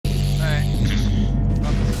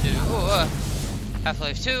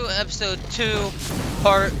Half-Life 2, Episode 2,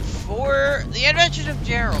 Part 4, The Adventures of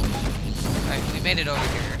Gerald. Alright, we made it over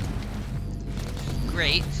here.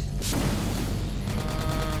 Great.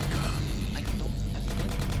 I don't...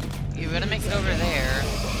 You're gonna make it over there.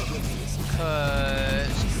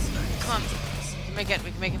 Cause... Come on. We can make it,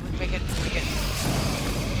 we can make it, we can make it, we can make it.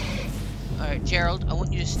 Alright, Gerald, I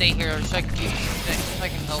want you to stay here so I can keep... so I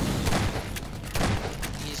can help.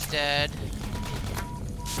 He's dead.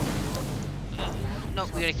 No,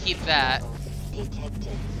 we gotta keep that.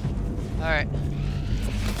 Alright.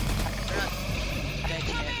 Dead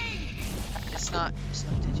yet. It's not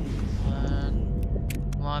dead yet.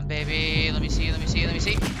 Come on, baby. Let me see, let me see, let me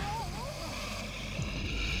see.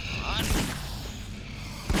 Come on.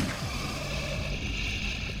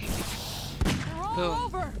 Boom.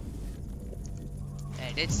 Over.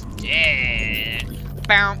 And it's dead.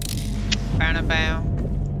 Bow. Bow, bow.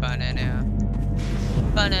 Banana.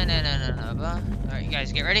 Banana. Alright, you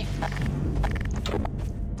guys get ready.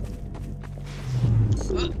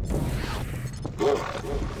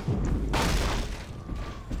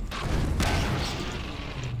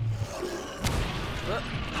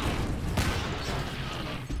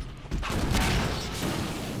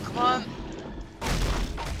 Come on.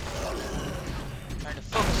 Trying to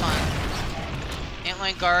focus on it.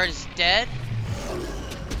 Antline guard is dead.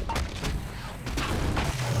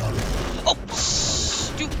 Oh,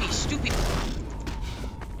 stupid.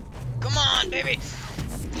 Come on, baby.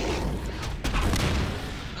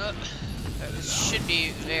 This should be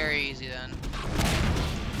very easy then.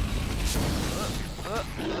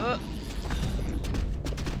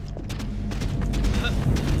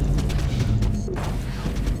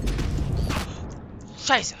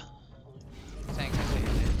 Scheiße. Thanks.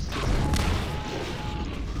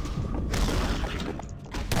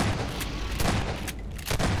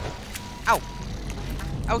 Ow.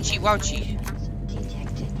 Ouchie, wouchie.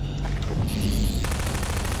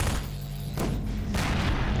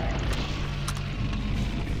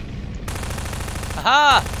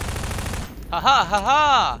 Haha!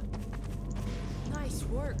 Haha! Nice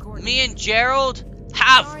work, Gordon. Me and Gerald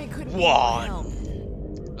have won.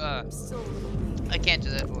 I can't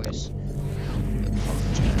do that voice.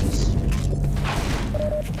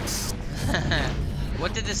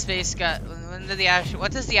 What did the space guy?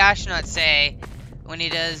 What does the astronaut say when he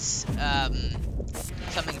does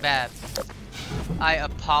something bad? I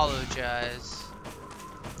apologize.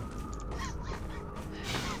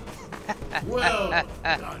 Well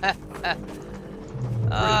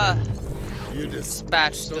done. You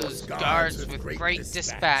dispatched those guards with great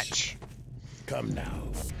dispatch. Come now.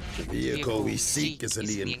 The vehicle we seek is in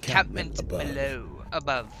the encampment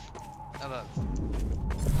above.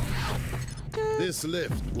 This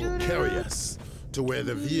lift will carry us to where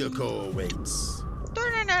the vehicle awaits.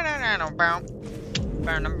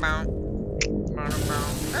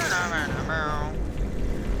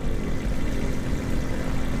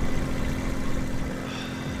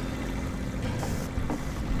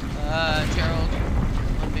 Gerald.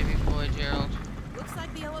 Come on, baby boy, Gerald. Looks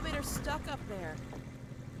like the elevator's stuck up there.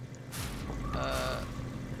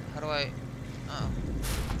 How do I... Oh.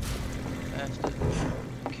 I have to...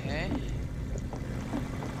 Okay.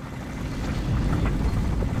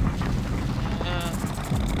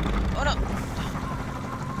 Oh no!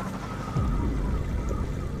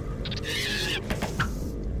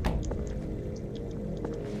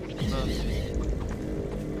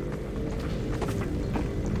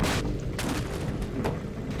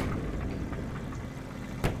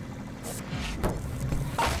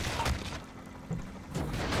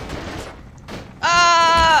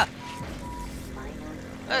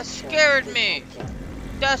 That scared me.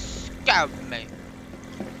 That scared me.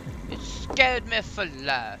 It scared me for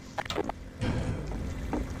life.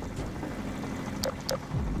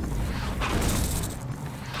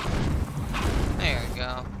 There we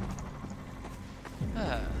go.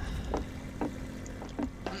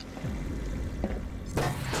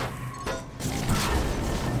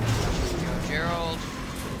 Gerald.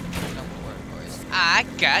 Don't worry, boys. I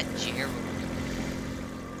got Gerald.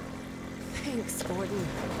 Thanks, Gordon.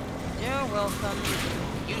 You're welcome,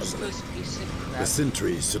 you useless piece of crap. The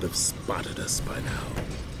sentries should have spotted us by now.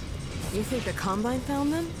 You think the Combine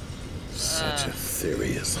found them? Such a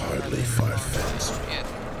theory is hardly far-fetched. Yeah.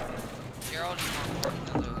 Gerald is more important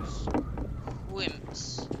than those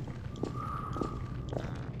wimps.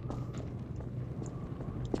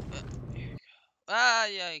 Here you go.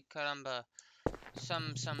 Yeah, caramba.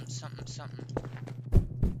 Something.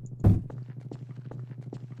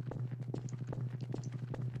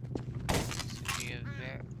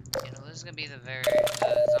 This is gonna be the very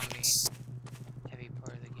zombie heavy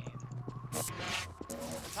part of the game.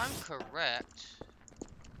 correct,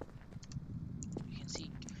 you can see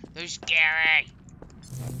there's Gary.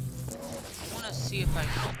 I want to see if I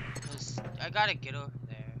can, because I gotta get over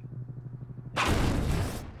there.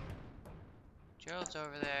 Gerald's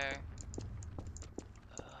over there.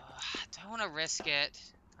 Do I want to risk it?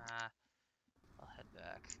 I'll head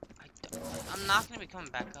back. I'm not gonna be coming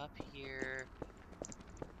back up here.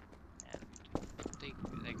 And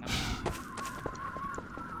they come.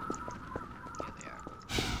 Yeah, they are.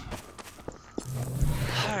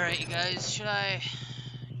 All right, you guys. Should I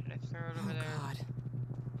throw it over there? God.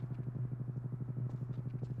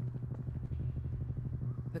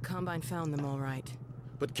 The Combine found them all right.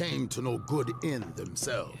 But came to no good end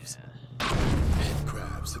themselves. Yeah. Head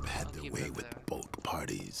crabs have had I'll their keep way it over with there. both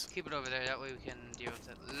parties. Keep it over there. That way we can deal with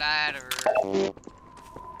it later.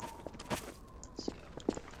 Let's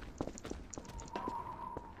go.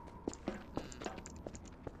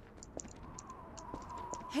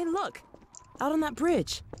 Hey, look! Out on that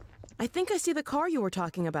bridge. I think I see the car you were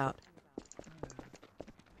talking about.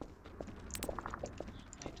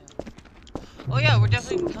 Oh yeah, we're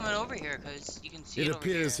definitely coming over here because you can see it It over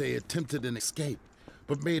appears here. they attempted an escape,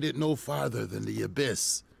 but made it no farther than the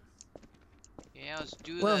abyss. Yeah, let's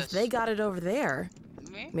do Well, this. if they got it over there,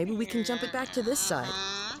 maybe we can jump it back to this side.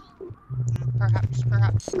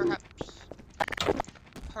 Perhaps.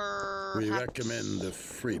 We recommend the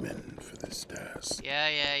Freeman for this task.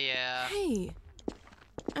 Yeah. Hey,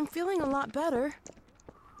 I'm feeling a lot better.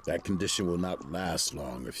 That condition will not last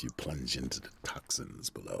long if you plunge into the toxins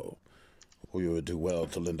below. We would do well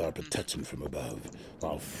to lend our protection from above,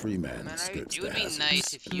 while Freeman Man, skirts it the would be hazards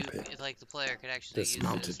nice if you, in the pit. like, the player could actually use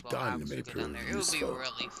Dismounted this while gun Alex may would go down prove there. It would be useful.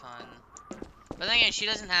 really fun. But then again, she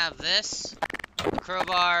doesn't have this. The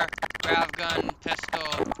crowbar, grav gun, pistol,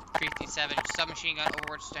 357, submachine gun,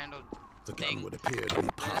 overwatch standard. The gun would appear to be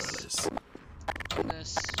powerless.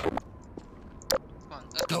 This. Come on,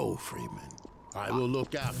 let's go. Go, Freeman. I will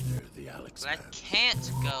look after the Alex But I man.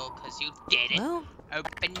 can't go because you didn't Well,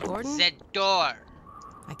 open Gordon? the door.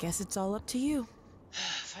 I guess it's all up to you.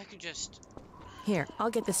 If I could just... Here, I'll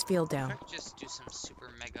get this field If I down. could just do some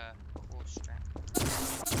super mega cool strap.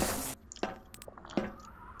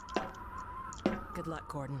 Good luck,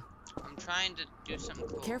 Gordon. I'm trying to do something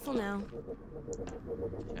cool. Careful now.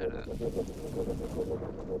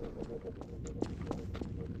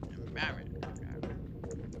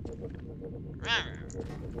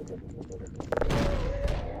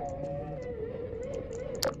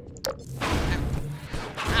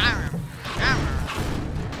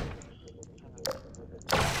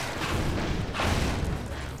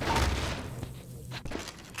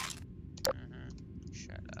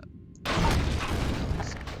 Shut up. Shut up.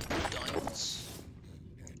 Dunce.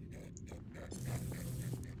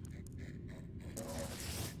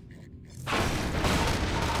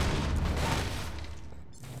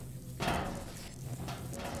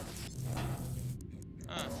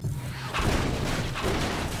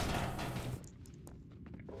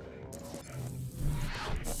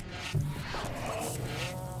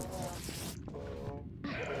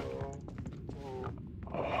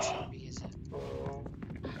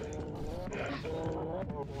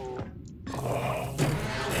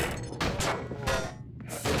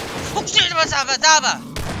 Daba.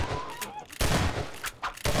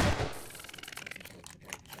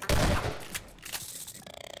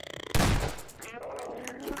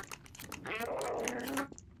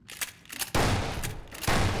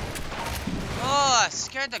 Oh,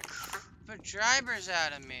 scared the drivers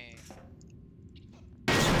out of me.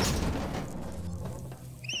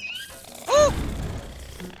 Woo!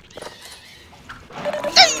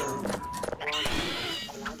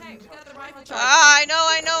 I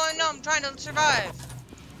know. I'm trying to survive.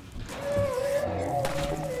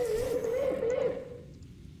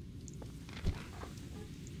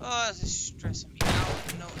 Oh, this is stressing me out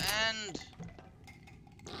to no end.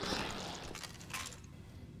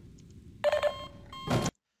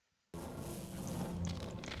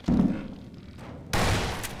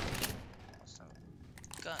 So,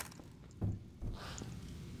 gun.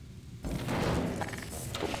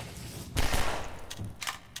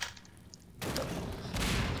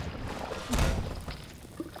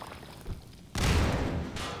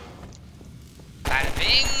 Bada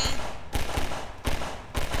bing.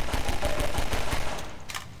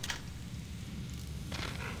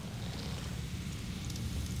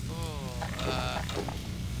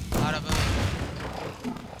 Bada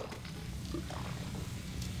boom.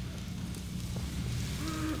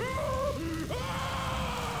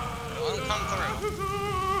 Don't come through.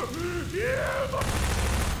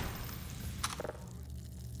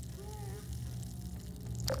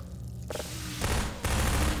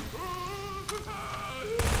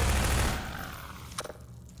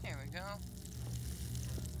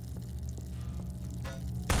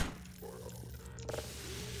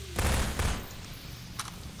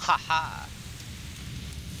 Haha.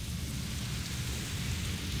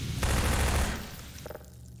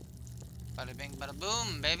 Bada bing, bada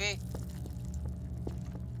boom, baby.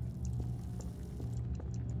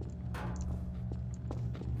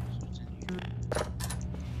 What's in here?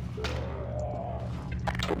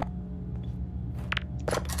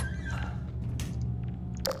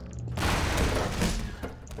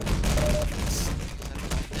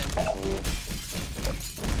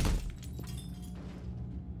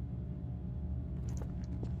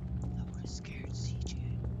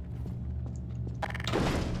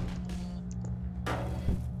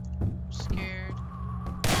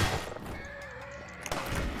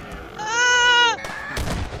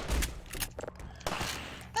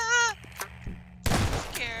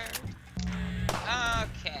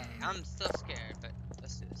 I'm still scared, but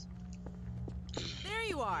let's do this. There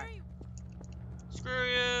you are. Screw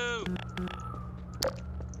you!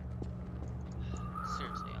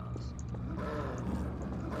 Seriously, Alice.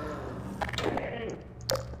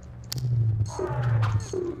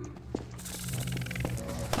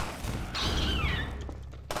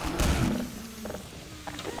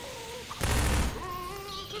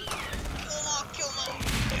 Kill him!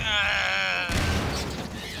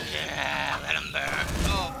 Yeah, let him burn.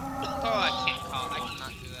 Oh, I can't call. I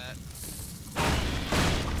cannot do that.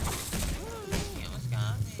 He almost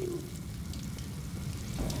got me.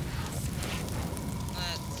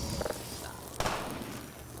 Let's stop.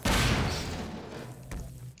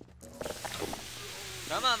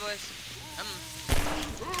 Come on, boys. Come on.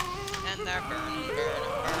 And they're burning in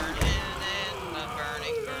the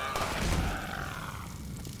burning burn.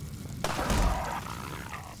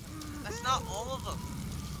 That's not all of them.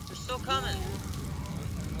 They're still coming.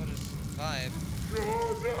 What is vibe?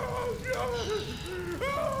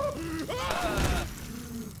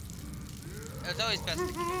 It's always best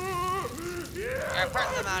to kill them. Yeah,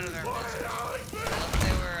 part them out of their misery. Unless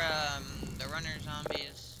they were the runner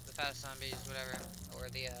zombies, the fast zombies, whatever, or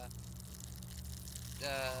the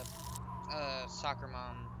soccer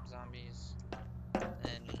mom zombies,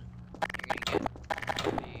 then you're gonna get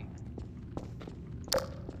the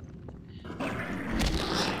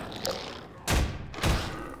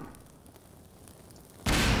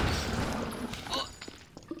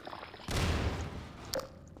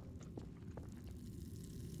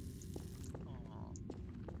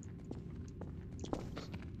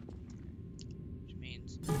which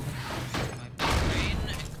means my brain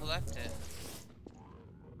and collect it.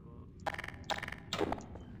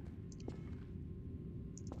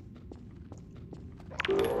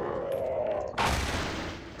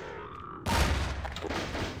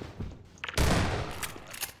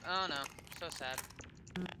 Oh no, so sad.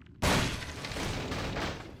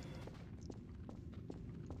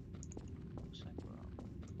 Looks like we're all...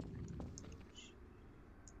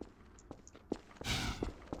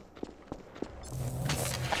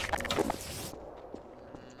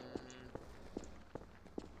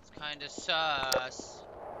 It's kinda sus.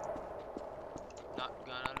 Not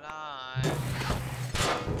gonna lie.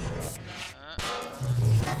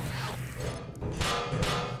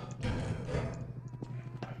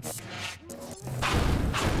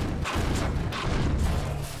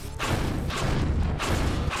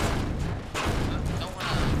 Don't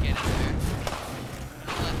wanna get in there. I'm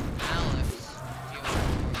gonna let Alex deal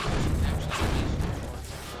with actually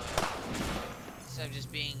instead of just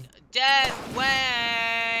being dead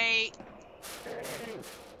weight.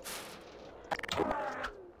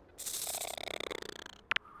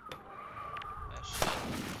 I should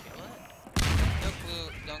kill it. No clue,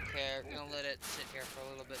 don't care. We're gonna let it sit here for a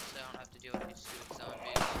little bit so I don't have to deal with these stupid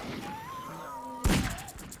zombies.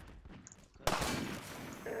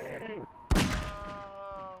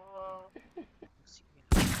 Let's see,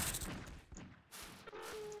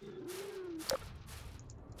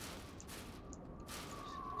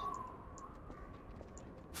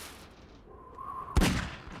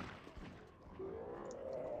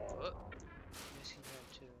 oh, missing there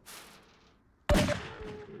too.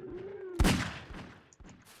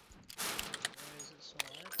 Where is it still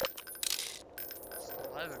alive? It's still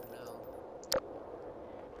alive or no?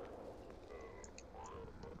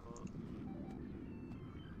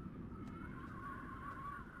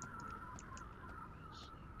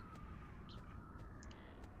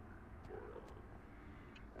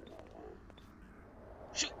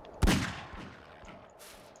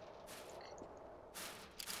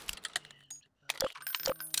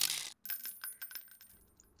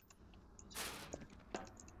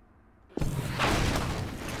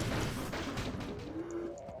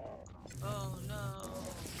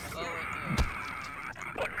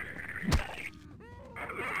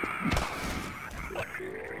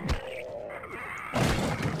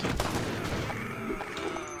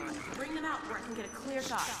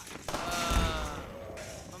 shot.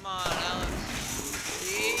 Come on, Alex.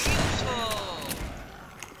 Be useful.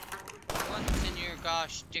 Once in your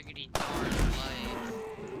gosh diggity darn life.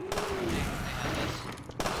 They have this.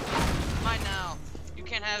 Mine now. You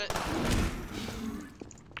can't have it.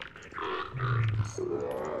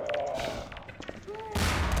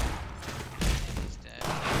 He's dead.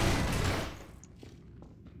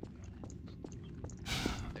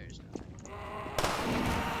 There's nothing.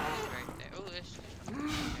 He's right there. Oh, there's nothing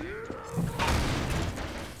there.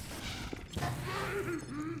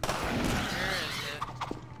 Where is it?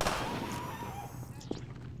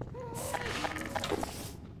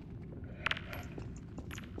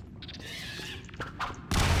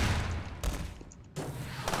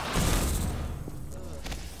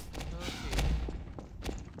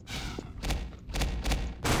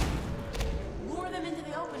 Lure them into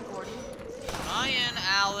the open, Gordon. Ryan,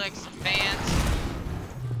 Alex, Vance.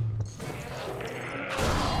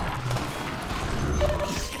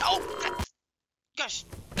 Oh! Gosh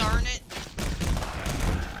darn it.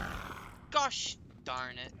 Gosh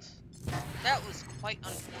darn it. That was quite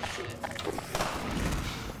unfortunate.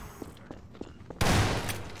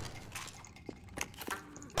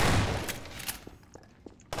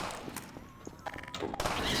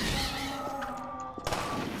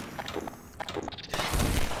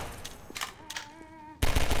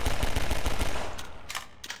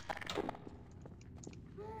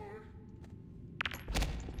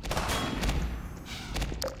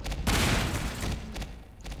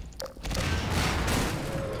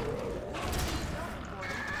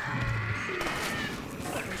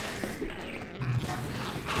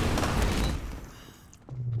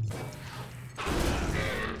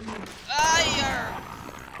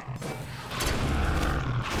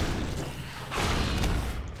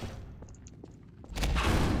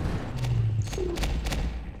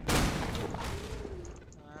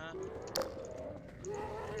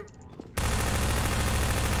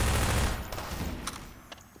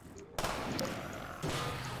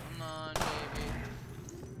 Come on, baby.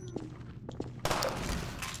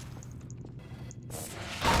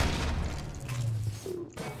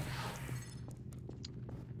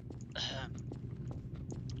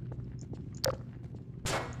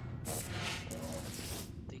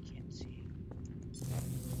 They can't see.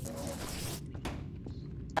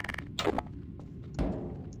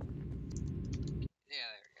 Yeah,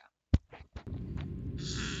 there we go.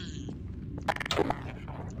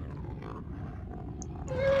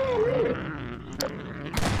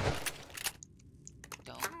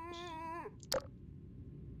 Don't.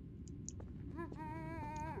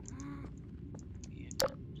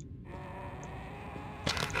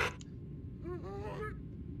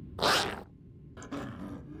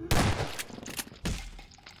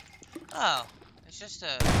 Oh, it's just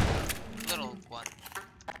a little one.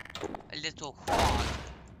 A little frog.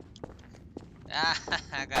 Ah,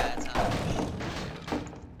 I got it.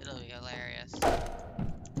 It'll be hilarious.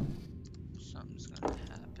 Something's gonna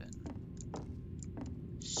happen.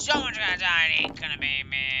 Someone's gonna die and it ain't gonna be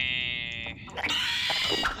me.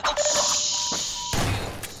 Oh,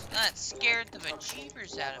 shoot. That scared the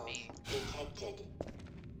bejeebers out of me. Detected.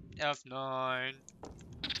 F9.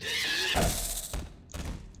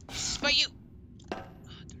 But you!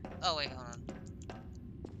 Oh, wait, hold on.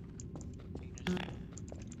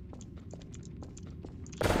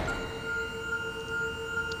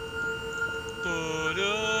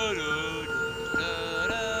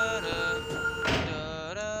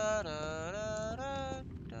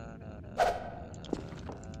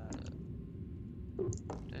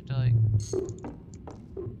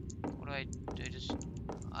 Like, what do I just,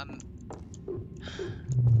 I'm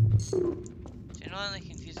genuinely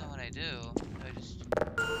confused on what I do. Do I just,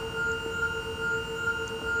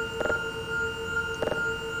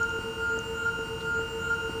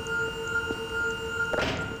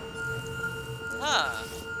 huh?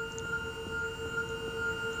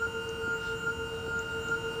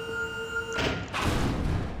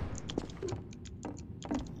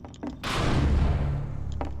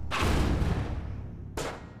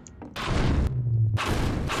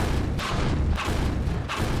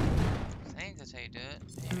 I think that's how you do it.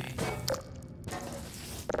 Maybe.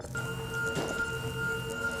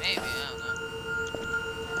 Maybe, I don't know.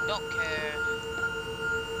 Don't care.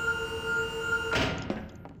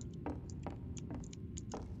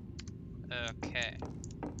 Okay.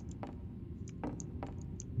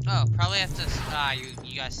 Oh, probably have to.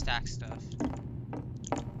 You guys stack stuff.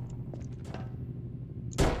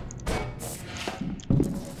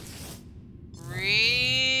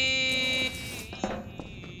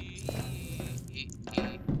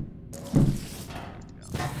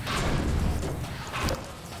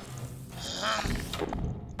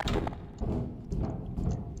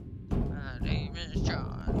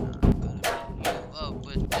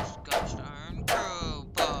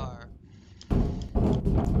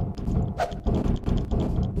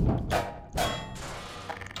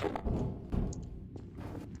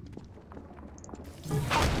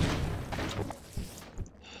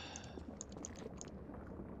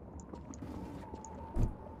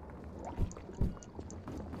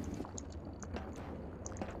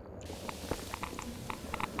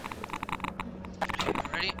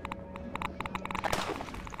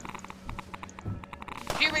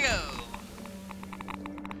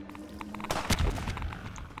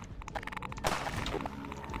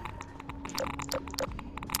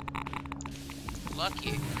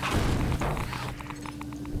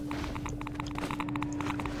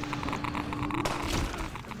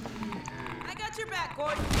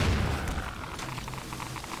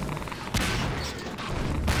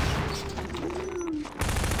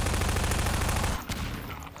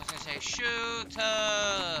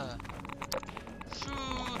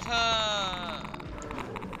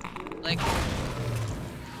 like.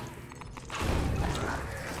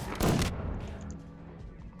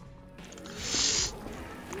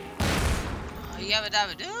 Oh, yabba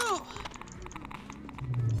dabba doo!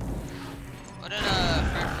 What did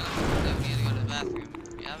Fred do? We need to go to the bathroom.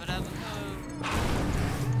 Yabba dabba doo!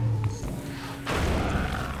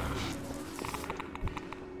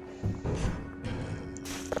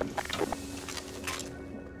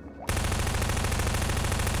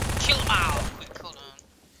 Chill out! Quick, hold on.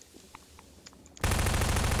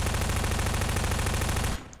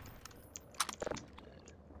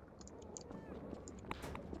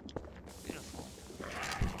 Beautiful.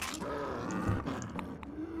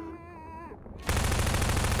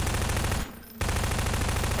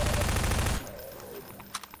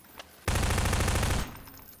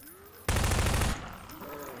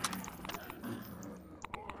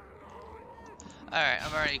 Alright,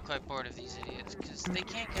 I'm already quite bored of these idiots, because they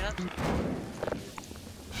can't get up to me.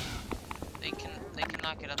 They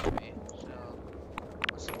cannot get up to me, so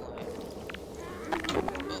what's the point?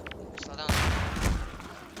 Oh, slow down.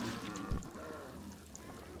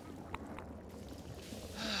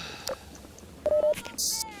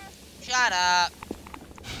 Shut up!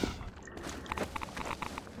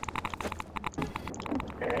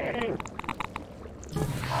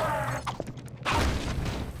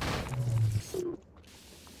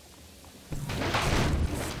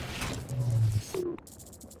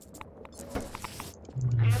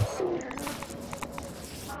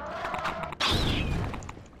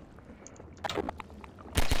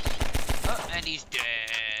 Oh, and he's dead.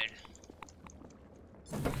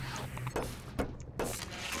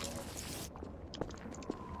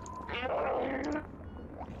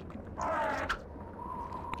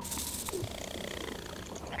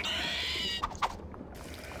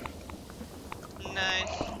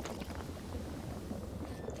 Nice.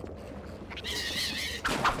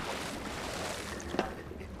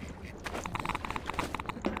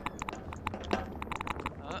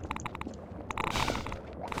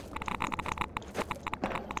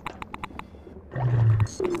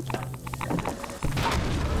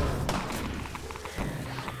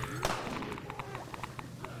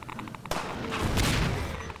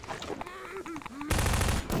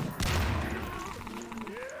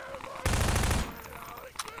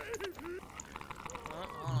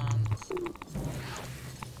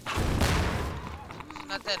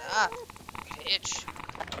 Not that itch.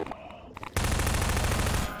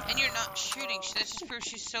 And you're not shooting. That just proves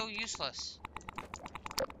she's so useless.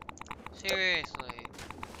 Seriously.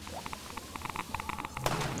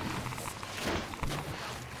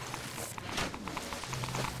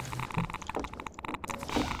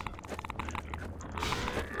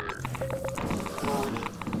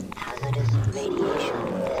 Hazardous radiation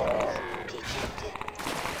levels detected.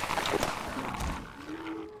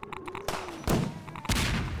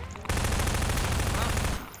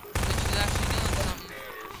 She's actually doing something.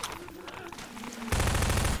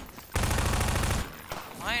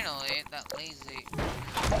 Finally, that lazy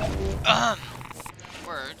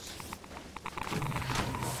words.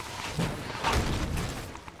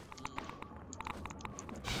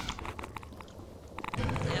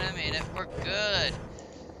 And I made it. We're good.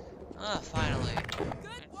 Oh, finally.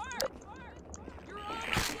 Good work! You're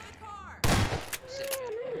almost to the car! Sit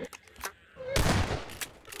here.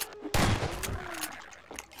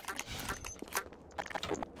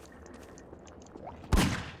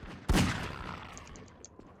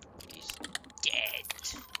 He's dead.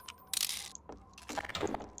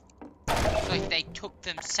 Looks like they took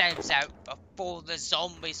themselves out before the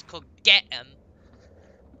zombies could get him.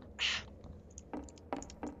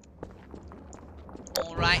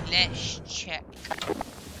 Alright, let's check.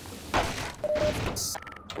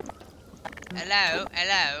 Hello,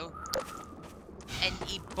 hello.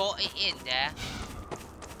 Anybody in there?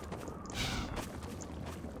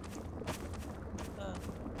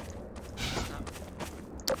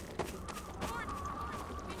 Gordon,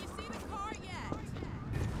 can you see the car yet?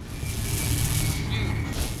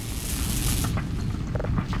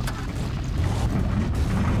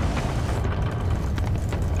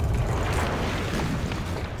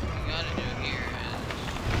 What we gotta do here is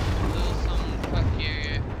do some quacky,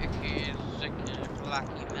 icky, zicky,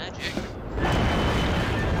 blacky magic.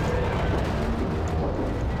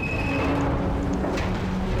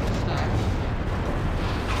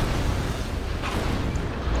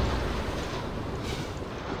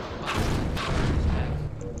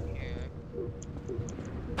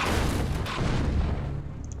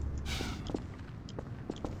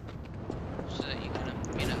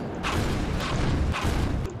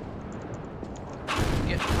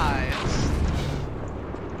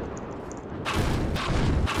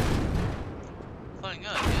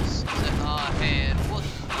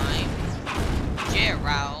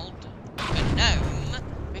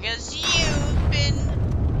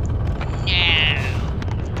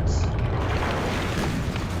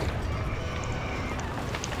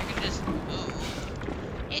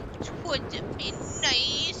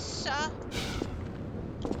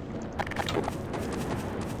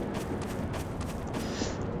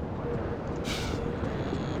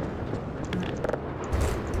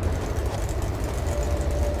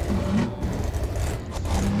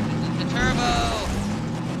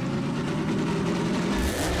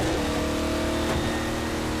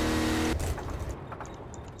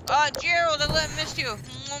 Gerald, I missed you.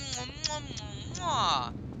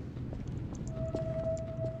 Mwah.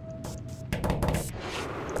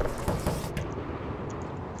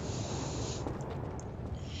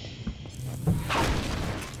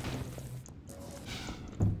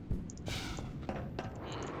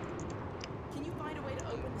 Can you find a way to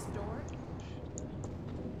open this door?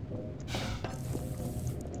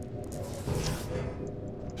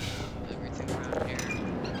 Everything around here.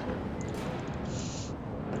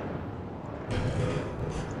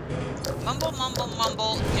 Mumble, mumble,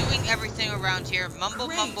 mumble. Doing everything around here. Mumble,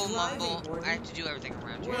 Great mumble, driving, mumble. Warden. I have to do everything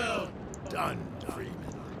around here. Well done, Freeman.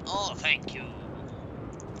 Oh, thank you.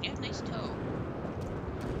 You have a nice toe.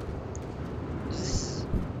 Zzz.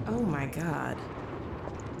 Oh my god.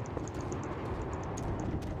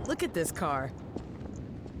 Look at this car.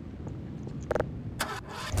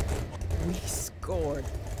 We scored.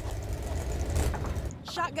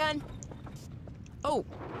 Shotgun. Oh.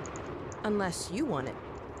 Unless you want it.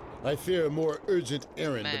 I fear a more urgent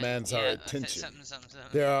errand Man, demands our yeah, attention. something.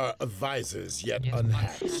 There are advisors yet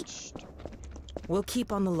unhatched. We'll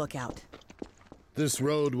keep on the lookout. This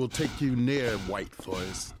road will take you near White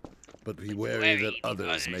Forest, but be wary that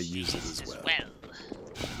others may use it as well.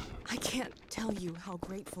 I can't tell you how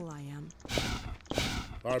grateful I am.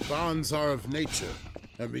 Our bonds are of nature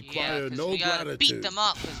and require no we gotta gratitude. beat them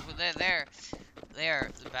up because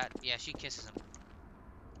they're the bad. Yeah, she kisses him.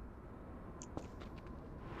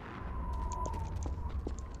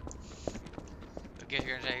 I guess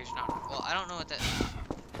you're gonna say he's not. Well, I don't know what that.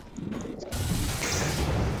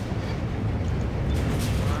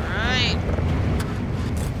 Alright.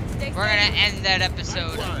 We're gonna end that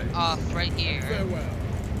episode off right here. Farewell.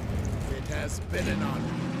 It has been an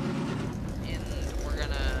honor. And we're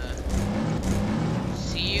gonna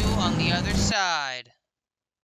see you on the other side.